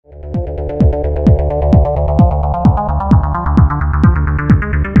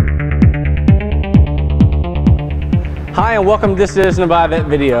and welcome to this edition of iVet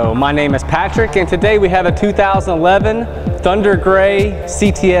Video. My name is Patrick, and today we have a 2011 Thunder Gray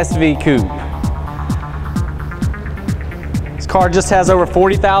CTS-V Coupe. This car just has over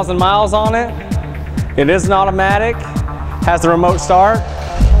 40,000 miles on it. It is an automatic, has the remote start.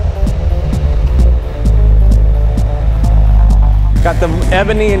 Got the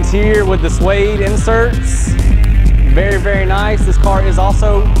ebony interior with the suede inserts. Very, very nice. This car is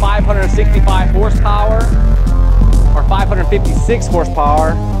also 565 horsepower or 556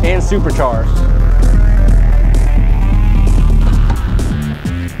 horsepower and supercharged.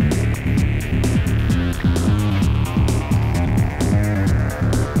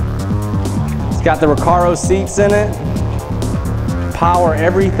 It's got the Recaro seats in it, power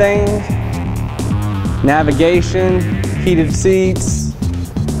everything, navigation, heated seats,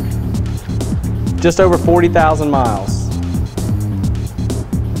 just over 40,000 miles.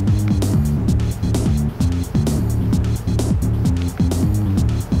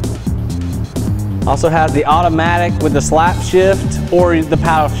 Also has the automatic with the slap shift or the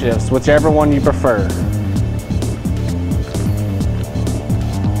paddle shifts, whichever one you prefer.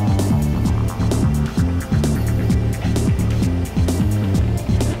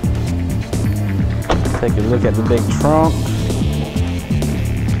 Take a look at the big trunk.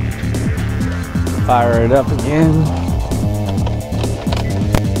 Fire it up again.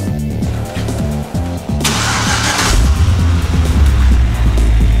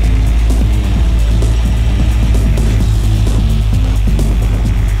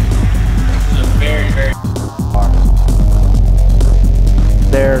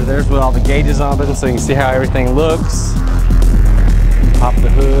 There's with all the gauges on it, so you can see how everything looks. Pop the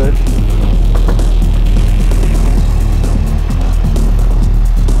hood.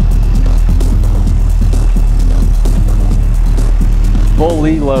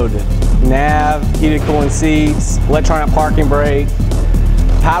 Fully loaded. Nav, heated cooling seats, electronic parking brake,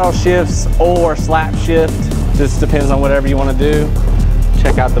 paddle shifts or slap shift. Just depends on whatever you want to do.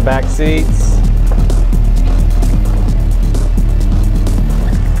 Check out the back seats.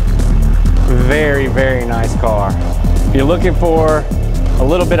 Very, very nice car. If you're looking for a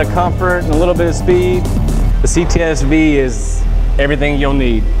little bit of comfort and a little bit of speed, the CTS-V is everything you'll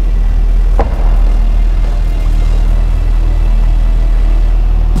need.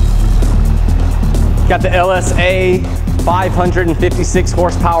 Got the LSA 556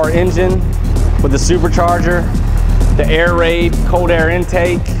 horsepower engine with the supercharger, the air raid cold air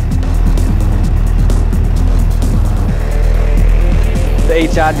intake, the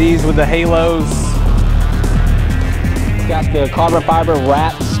HIDs with the halos. It's got the carbon fiber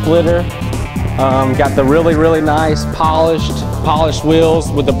wrap splitter. Got the really, really nice polished wheels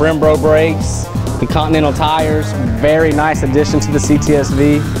with the Brembo brakes, the Continental tires. Very nice addition to the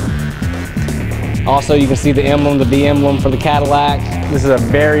CTS-V. Also, you can see the emblem, the V emblem for the Cadillac. This is a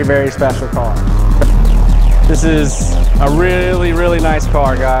very, very special car. This is a really, really nice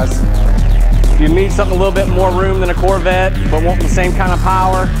car, guys. If you need something a little bit more room than a Corvette, but want the same kind of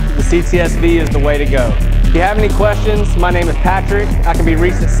power, the CTS-V is the way to go. If you have any questions, my name is Patrick. I can be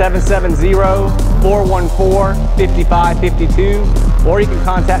reached at 770-414-5552, or you can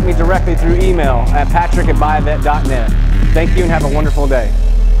contact me directly through email at patrick@buyvet.net. Thank you and have a wonderful day.